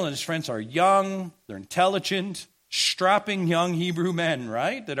 Daniel and his friends are young, they're intelligent, strapping young Hebrew men,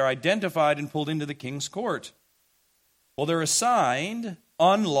 right, that are identified and pulled into the king's court. Well, they're assigned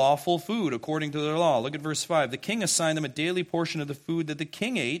unlawful food according to their law. Look at verse 5. The king assigned them a daily portion of the food that the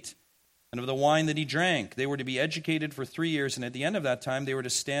king ate and of the wine that he drank. They were to be educated for 3 years, and at the end of that time, they were to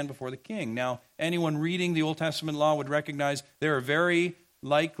stand before the king. Now, anyone reading the Old Testament law would recognize there are very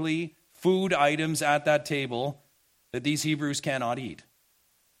likely food items at that table that these Hebrews cannot eat,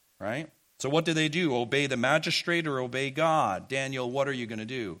 right? So what do? Obey the magistrate or obey God? Daniel, what are you going to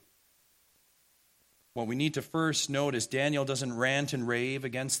do? What we need to first note is Daniel doesn't rant and rave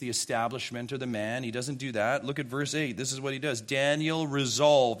against the establishment or the man. He doesn't do that. Look at verse 8. This is what he does. Daniel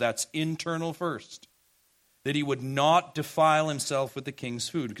resolved, that's internal first, that he would not defile himself with the king's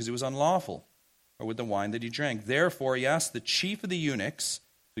food because it was unlawful, or with the wine that he drank. Therefore, he asked the chief of the eunuchs,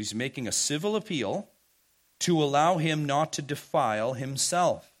 so he's making a civil appeal, to allow him not to defile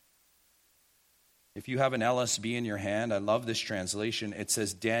himself. If you have an LSB in your hand, I love this translation. It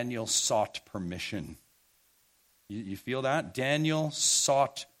says Daniel sought permission. You feel that? Daniel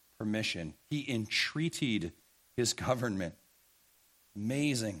sought permission. He entreated his government.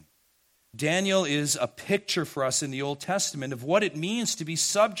 Amazing. Daniel is a picture for us in the Old Testament of what it means to be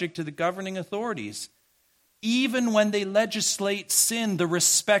subject to the governing authorities. Even when they legislate sin, the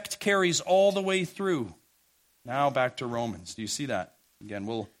respect carries all the way through. Now back to Romans. Do you see that? Again,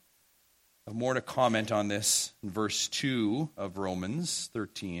 we'll have more to comment on this in verse 2 of Romans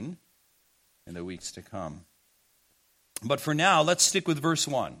 13 in the weeks to come. But for now, let's stick with verse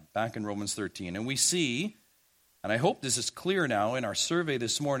 1, back in Romans 13. And we see, and I hope this is clear now in our survey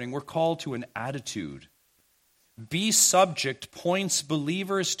this morning, we're called to an attitude. Be subject points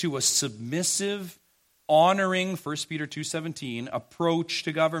believers to a submissive, honoring, 1 Peter 2:17, approach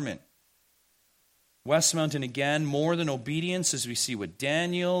to government. Westmountain, again, more than obedience, as we see with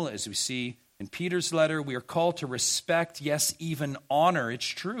Daniel, as we see in Peter's letter, we are called to respect, yes, even honor. It's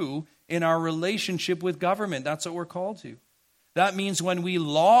true in our relationship with government. That's what we're called to. That means when we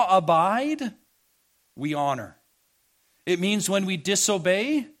law abide, we honor. It means when we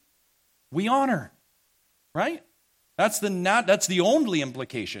disobey, we honor. Right? That's the only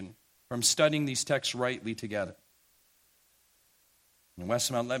implication from studying these texts rightly together. And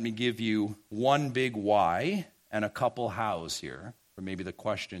Westmount, let me give you one big why and a couple hows here, or maybe the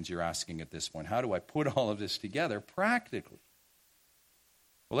questions you're asking at this point. How do I put all of this together practically?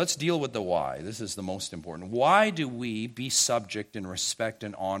 Well, let's deal with the why. This is the most important. Why do we be subject and respect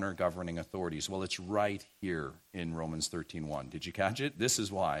and honor governing authorities? Well, it's right here in Romans 13:1. Did you catch it? This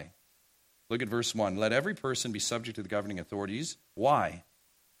is why. Look at verse 1. Let every person be subject to the governing authorities. Why?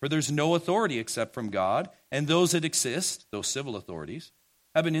 For there's no authority except from God, and those that exist, those civil authorities,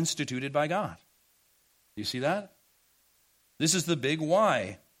 have been instituted by God. Do you see that? This is the big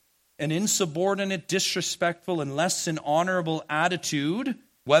why. An insubordinate, disrespectful, and less than honorable attitude,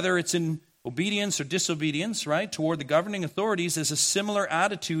 whether it's in obedience or disobedience, right, toward the governing authorities, is a similar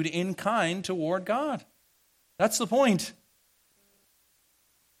attitude in kind toward God. That's the point.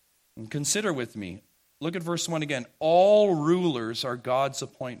 And consider with me. Look at verse 1 again. All rulers are God's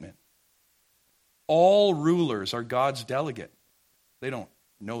appointment. All rulers are God's delegate. They don't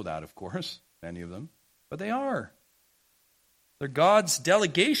know that, of course, many of them, but they are. They're God's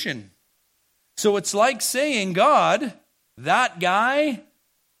delegation. So it's like saying, God, that guy,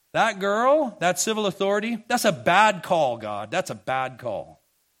 that girl, that civil authority, that's a bad call, God. That's a bad call.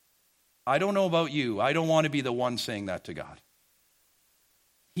 I don't know about you. I don't want to be the one saying that to God.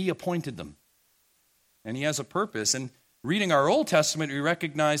 He appointed them. And he has a purpose. And reading our Old Testament, we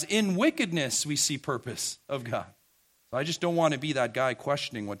recognize in wickedness we see purpose of God. So I just don't want to be that guy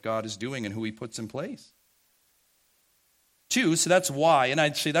questioning what God is doing and who he puts in place. 2, so that's why. And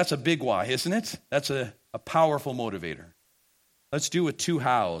I'd say that's a big why, isn't it? That's a powerful motivator. Let's do it 2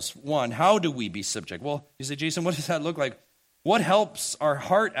 hows. 1, how do we be subject? Well, you say, Jason, what does that look like? What helps our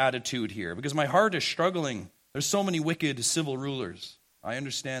heart attitude here? Because my heart is struggling. There's so many wicked civil rulers. I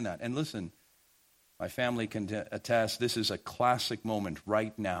understand that. And listen, my family can attest, this is a classic moment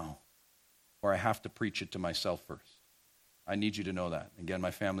right now where I have to preach it to myself first. I need you to know that. Again,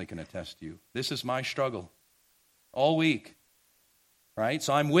 my family can attest to you. This is my struggle all week, right?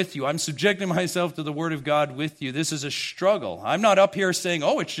 So I'm with you. I'm subjecting myself to the Word of God with you. This is a struggle. I'm not up here saying,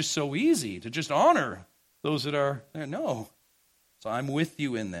 oh, it's just so easy to just honor those that are there. No. So I'm with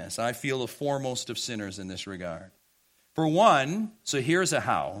you in this. I feel the foremost of sinners in this regard. For one, so here's a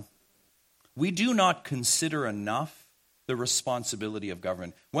how. We do not consider enough the responsibility of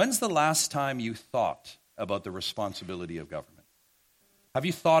government. When's the last time you thought about the responsibility of government? Have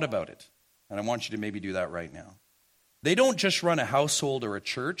you thought about it? And I want you to maybe do that right now. They don't just run a household or a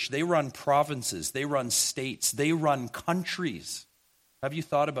church. They run provinces. They run states. They run countries. Have you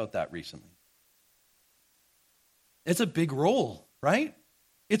thought about that recently? It's a big role, right?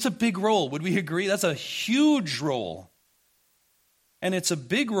 It's a big role. Would we agree? That's a huge role. And it's a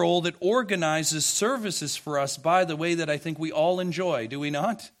big role that organizes services for us by the way that I think we all enjoy, do we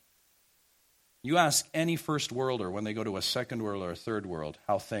not? You ask any first worlder when they go to a second world or a third world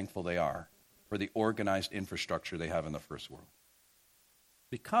how thankful they are for the organized infrastructure they have in the first world.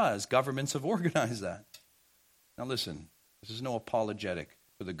 Because governments have organized that. Now listen, this is no apologetic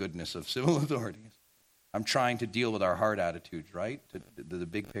for the goodness of civil authorities. I'm trying to deal with our heart attitudes, right? The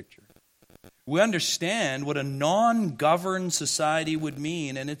big picture. We understand what a non-governed society would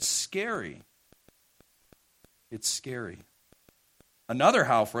mean, and it's scary. It's scary. Another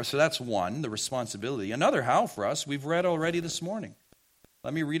how for us, so that's one, the responsibility. Another how for us, we've read already this morning.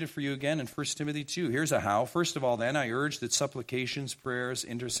 Let me read it for you again in 1 Timothy 2. Here's a how. First of all, then, I urge that supplications, prayers,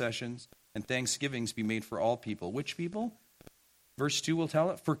 intercessions, and thanksgivings be made for all people. Which people? Verse 2 will tell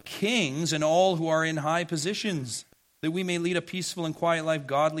it. For kings and all who are in high positions, that we may lead a peaceful and quiet life,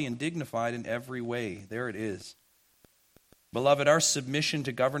 godly and dignified in every way. There it is. Beloved, our submission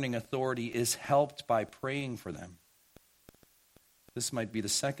to governing authority is helped by praying for them. This might be the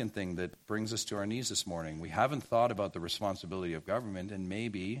second thing that brings us to our knees this morning. We haven't thought about the responsibility of government, and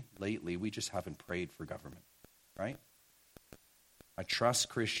maybe lately we just haven't prayed for government, right? I trust,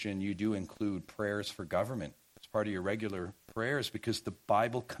 Christian, you do include prayers for government as part of your regular prayers because the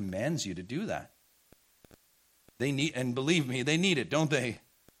Bible commands you to do that. They need, and believe me, they need it, don't they?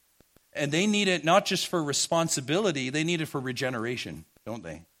 And they need it not just for responsibility, they need it for regeneration, don't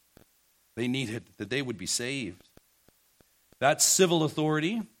they? They need it that they would be saved. That's civil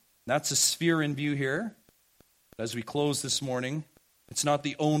authority. That's a sphere in view here. As we close this morning, it's not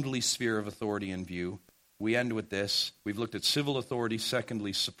the only sphere of authority in view. We end with this. We've looked at civil authority,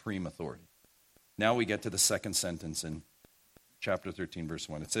 secondly, supreme authority. Now we get to the second sentence in chapter 13, verse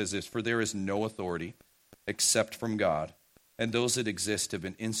 1. It says this, for there is no authority except from God, and those that exist have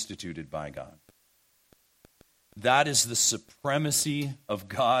been instituted by God. That is the supremacy of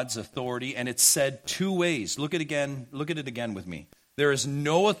God's authority, and it's said 2 ways. Look at it again with me. There is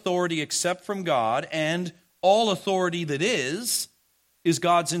no authority except from God, and all authority that is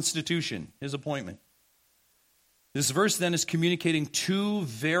God's institution, his appointment. This verse then is communicating two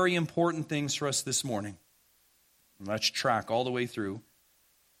very important things for us this morning. Let's track all the way through.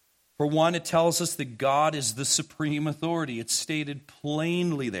 For one, it tells us that God is the supreme authority. It's stated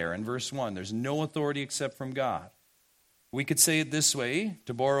plainly there in verse 1. There's no authority except from God. We could say it this way,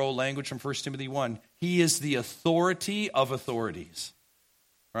 to borrow language from 1 Timothy 1. He is the authority of authorities.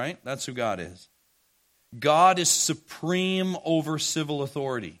 Right? That's who God is. God is supreme over civil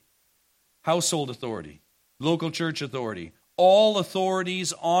authority, household authority, local church authority, all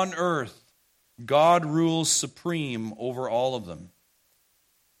authorities on earth. God rules supreme over all of them.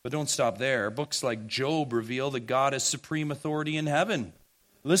 But don't stop there. Books like Job reveal that God has supreme authority in heaven.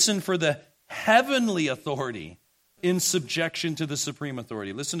 Listen for the heavenly authority in subjection to the supreme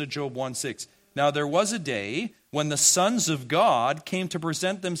authority. Listen to Job 1:6. Now there was a day when the sons of God came to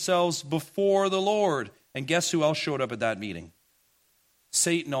present themselves before the Lord. And guess who else showed up at that meeting?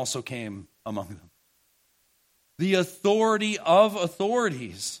 Satan also came among them. The authority of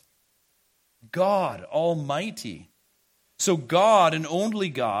authorities. God Almighty. So God and only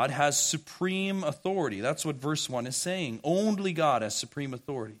God has supreme authority. That's what verse 1 is saying. Only God has supreme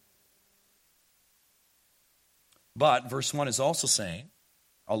authority. But verse 1 is also saying,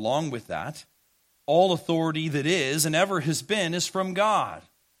 along with that, all authority that is and ever has been is from God.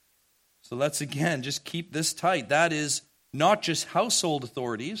 So let's again just keep this tight. That is not just household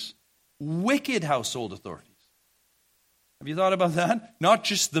authorities, wicked household authorities. Have you thought about that? Not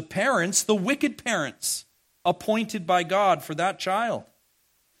just the parents, the wicked parents appointed by God for that child.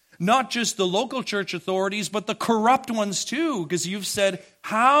 Not just the local church authorities, but the corrupt ones too, because you've said,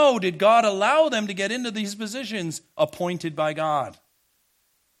 how did God allow them to get into these positions? Appointed by God.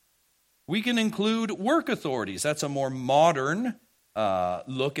 We can include work authorities. That's a more modern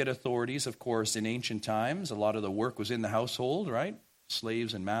look at authorities. Of course, in ancient times, a lot of the work was in the household, right?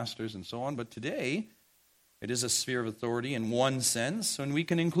 Slaves and masters and so on. But today, it is a sphere of authority in one sense. And we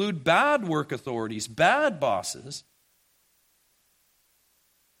can include bad work authorities, bad bosses.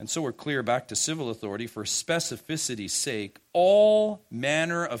 And so we're clear back to civil authority for specificity's sake, all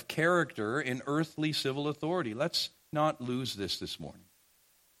manner of character in earthly civil authority. Let's not lose this morning.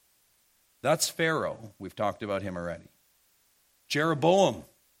 That's Pharaoh. We've talked about him already. Jeroboam.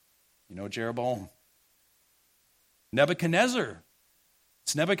 You know Jeroboam. Nebuchadnezzar.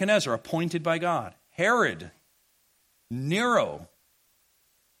 It's Nebuchadnezzar, appointed by God. Herod. Nero.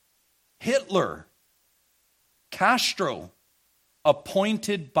 Hitler. Castro.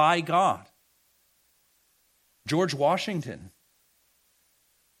 Appointed by God. George Washington.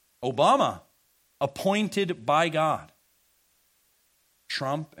 Obama. Appointed by God.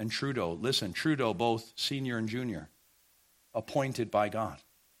 Trump and Trudeau. Listen, Trudeau, both senior and junior. Appointed by God.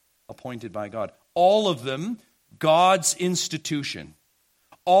 Appointed by God. All of them, God's institution.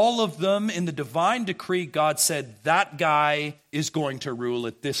 All of them in the divine decree, God said, that guy is going to rule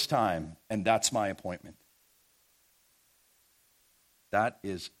at this time, and that's my appointment. That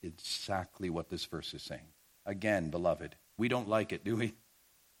is exactly what this verse is saying. Again, beloved, we don't like it, do we?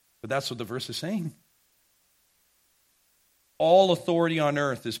 But that's what the verse is saying. All authority on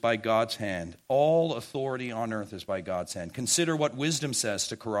earth is by God's hand. All authority on earth is by God's hand. Consider what wisdom says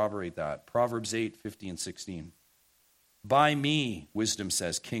to corroborate that. Proverbs 8:15 and 16. By me, wisdom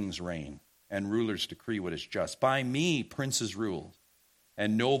says, kings reign, and rulers decree what is just. By me, princes rule,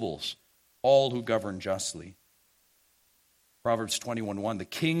 and nobles, all who govern justly. Proverbs 21:1, the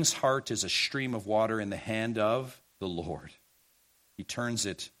king's heart is a stream of water in the hand of the Lord. He turns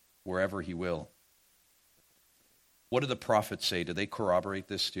it wherever he will. What do the prophets say? Do they corroborate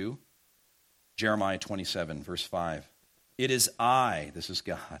this too? Jeremiah 27, verse 5. It is I, this is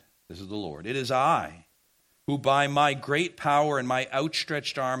God, this is the Lord. It is I who by my great power and my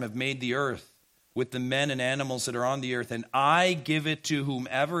outstretched arm have made the earth with the men and animals that are on the earth, and I give it to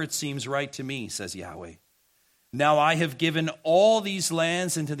whomever it seems right to me, says Yahweh. Now I have given all these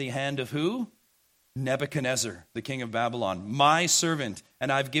lands into the hand of who? Nebuchadnezzar, the king of Babylon, my servant,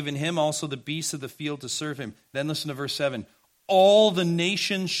 and I've given him also the beasts of the field to serve him. Then listen to verse 7. All the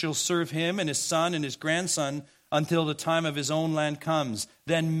nations shall serve him and his son and his grandson until the time of his own land comes.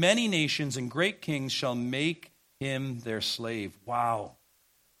 Then many nations and great kings shall make him their slave. Wow.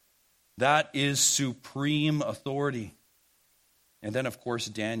 That is supreme authority. And then, of course,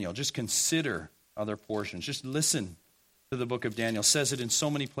 Daniel. Just consider other portions. Just listen to the book of Daniel. It says it in so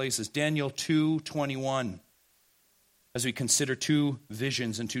many places. Daniel 2:21. As we consider two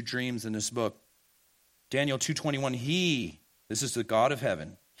visions and two dreams in this book. Daniel 2:21. This is the God of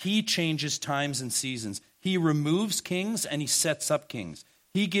heaven. He changes times and seasons. He removes kings and he sets up kings.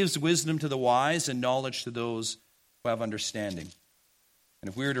 He gives wisdom to the wise and knowledge to those who have understanding. And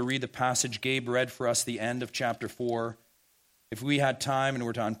if we were to read the passage Gabe read for us, the end of chapter 4, if we had time and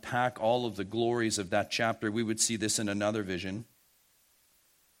were to unpack all of the glories of that chapter, we would see this in another vision.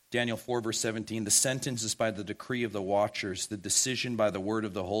 Daniel 4, verse 17, the sentence is by the decree of the watchers, the decision by the word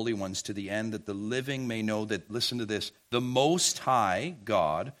of the holy ones, to the end that the living may know that, listen to this, the Most High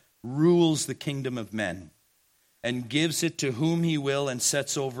God rules the kingdom of men and gives it to whom he will and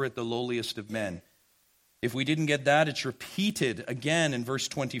sets over it the lowliest of men. If we didn't get that, it's repeated again in verse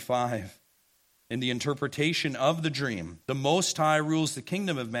 25 in the interpretation of the dream. The Most High rules the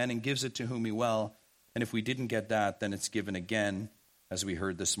kingdom of men and gives it to whom he will. And if we didn't get that, then it's given again, as we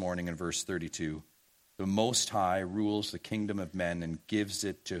heard this morning in verse 32. The Most High rules the kingdom of men and gives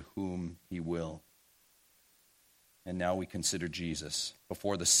it to whom he will. And now we consider Jesus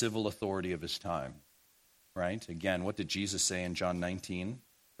before the civil authority of his time. Right? Again, what did Jesus say in John 19,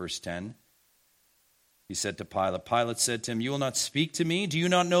 verse 10? He said to Pilate, Pilate said to him, you will not speak to me? Do you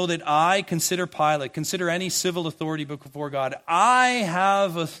not know that I, consider Pilate, consider any civil authority before God, I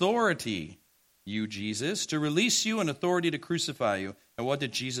have authority, you Jesus, to release you and authority to crucify you. And what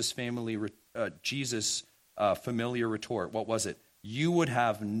did Jesus' familiar retort? What was it? You would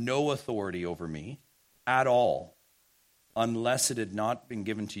have no authority over me at all unless it had not been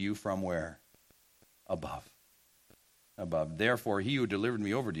given to you from where? Above. Therefore, he who delivered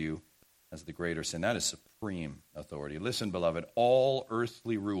me over to you as the greater sin. That is supreme authority. Listen, beloved, all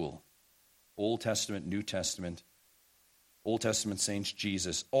earthly rule, Old Testament, New Testament, Old Testament saints,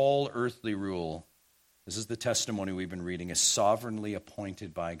 Jesus, all earthly rule, this is the testimony we've been reading, is sovereignly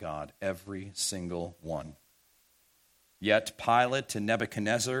appointed by God, every single one. Yet Pilate and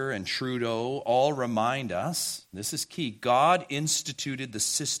Nebuchadnezzar and Trudeau all remind us, this is key, God instituted the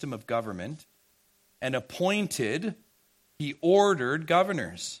system of government and appointed, he ordered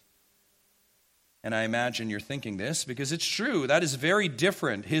governors. And I imagine you're thinking this because it's true. That is very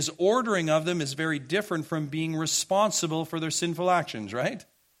different. His ordering of them is very different from being responsible for their sinful actions, right?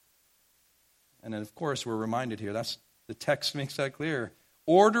 And then, of course, we're reminded here, the text makes that clear.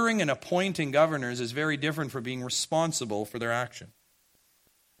 Ordering and appointing governors is very different from being responsible for their action.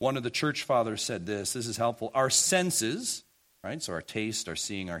 One of the church fathers said this is helpful. Our senses, right, so our taste, our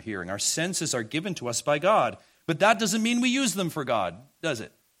seeing, our hearing, our senses are given to us by God, but that doesn't mean we use them for God, does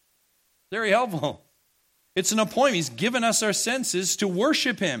it? Very helpful. It's an appointment. He's given us our senses to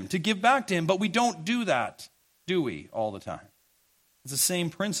worship him, to give back to him, but we don't do that, do we, all the time? It's the same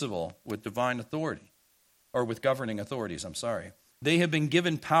principle with divine authority, or with governing authorities, They have been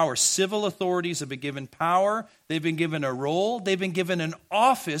given power. Civil authorities have been given power. They've been given a role. They've been given an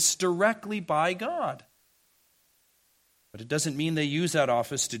office directly by God. But it doesn't mean they use that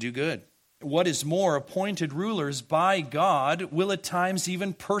office to do good. What is more, appointed rulers by God will at times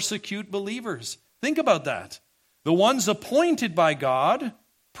even persecute believers. Think about that. The ones appointed by God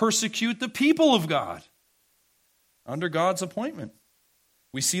persecute the people of God under God's appointment.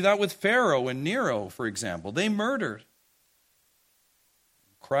 We see that with Pharaoh and Nero, for example. They murdered.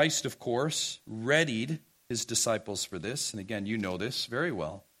 Christ, of course, readied his disciples for this. And again, you know this very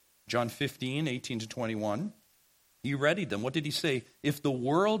well. John 15, 18 to 21. He readied them. What did he say? If the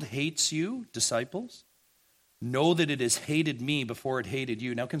world hates you, disciples, know that it has hated me before it hated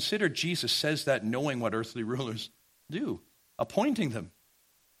you. Now consider Jesus says that knowing what earthly rulers do, appointing them.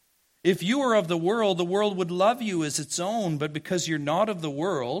 If you were of the world would love you as its own, but because you're not of the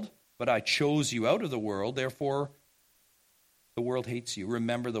world, but I chose you out of the world, therefore the world hates you.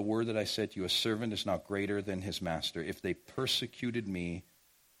 Remember the word that I said to you, a servant is not greater than his master. If they persecuted me,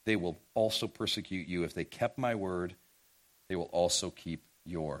 they will also persecute you. If they kept my word, they will also keep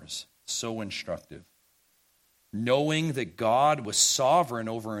yours. So instructive. Knowing that God was sovereign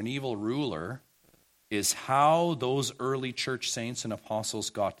over an evil ruler is how those early church saints and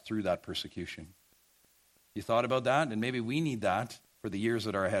apostles got through that persecution. You thought about that? And maybe we need that for the years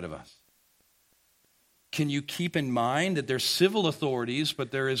that are ahead of us. Can you keep in mind that there's civil authorities,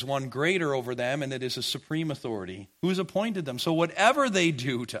 but there is one greater over them, and it is a supreme authority? Who's appointed them? So whatever they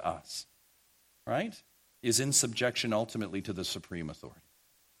do to us, right, is in subjection ultimately to the supreme authority.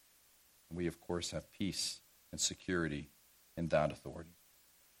 We, of course, have peace and security in that authority.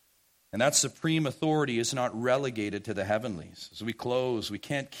 And that supreme authority is not relegated to the heavenlies. As we close, we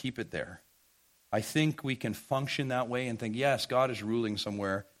can't keep it there. I think we can function that way and think, yes, God is ruling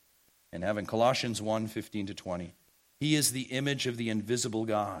somewhere in heaven. Colossians 1, 15 to 20. He is the image of the invisible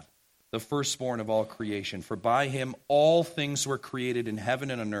God, the firstborn of all creation. For by him all things were created in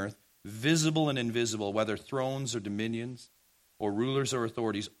heaven and on earth, visible and invisible, whether thrones or dominions or rulers or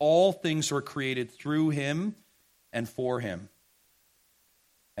authorities. All things were created through him and for him.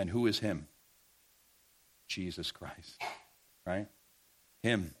 And who is him? Jesus Christ, right?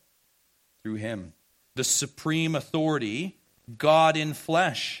 Him. Through Him. The supreme authority, God in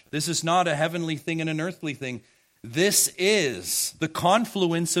flesh. This is not a heavenly thing and an earthly thing. This is the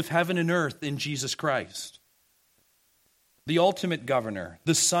confluence of heaven and earth in Jesus Christ. The ultimate governor,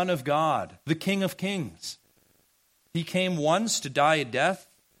 the Son of God, the King of Kings. He came once to die a death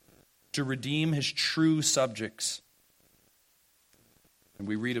to redeem His true subjects. And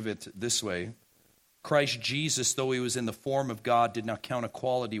we read of it this way. Christ Jesus, though He was in the form of God, did not count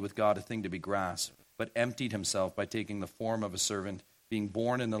equality with God a thing to be grasped, but emptied Himself by taking the form of a servant, being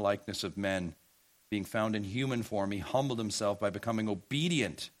born in the likeness of men, being found in human form. He humbled Himself by becoming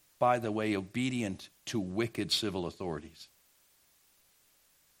obedient, by the way, obedient to wicked civil authorities,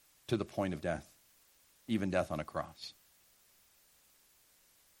 to the point of death, even death on a cross.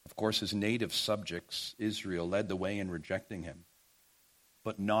 Of course, His native subjects, Israel, led the way in rejecting Him.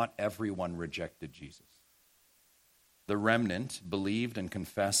 But not everyone rejected Jesus. The remnant believed and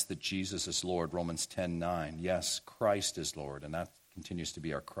confessed that Jesus is Lord, Romans 10:9. Yes, Christ is Lord, and that continues to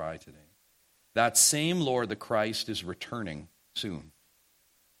be our cry today. That same Lord, the Christ, is returning soon.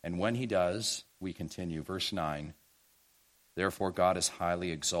 And when He does, we continue. Verse 9, therefore God has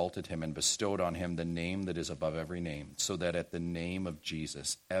highly exalted Him and bestowed on Him the name that is above every name, so that at the name of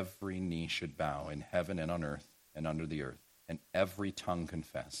Jesus every knee should bow in heaven and on earth and under the earth, and every tongue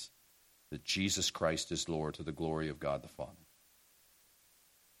confess that Jesus Christ is Lord, to the glory of God the Father.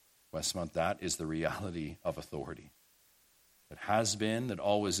 Westmount, that is the reality of authority. That has been, that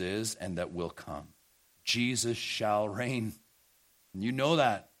always is, and that will come. Jesus shall reign. And you know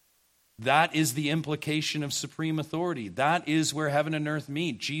that. That is the implication of supreme authority. That is where heaven and earth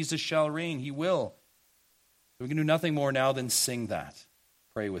meet. Jesus shall reign. He will. We can do nothing more now than sing that.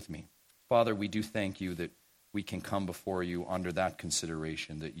 Pray with me. Father, we do thank You that we can come before You under that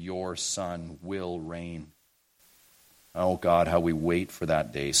consideration, that Your Son will reign. Oh God, how we wait for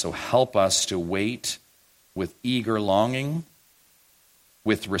that day. So help us to wait with eager longing,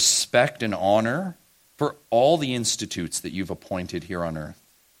 with respect and honor for all the institutes that You've appointed here on earth.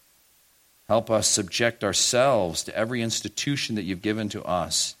 Help us subject ourselves to every institution that You've given to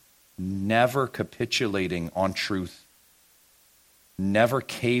us, never capitulating on truth, never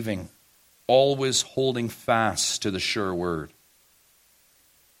caving, always holding fast to the sure word.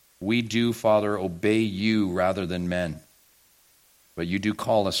 We do, Father, obey You rather than men. But You do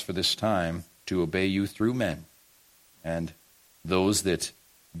call us for this time to obey You through men and those that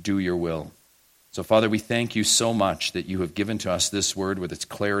do Your will. So, Father, we thank You so much that You have given to us this word with its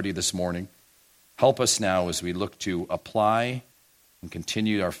clarity this morning. Help us now as we look to apply and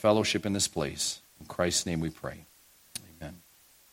continue our fellowship in this place. In Christ's name we pray.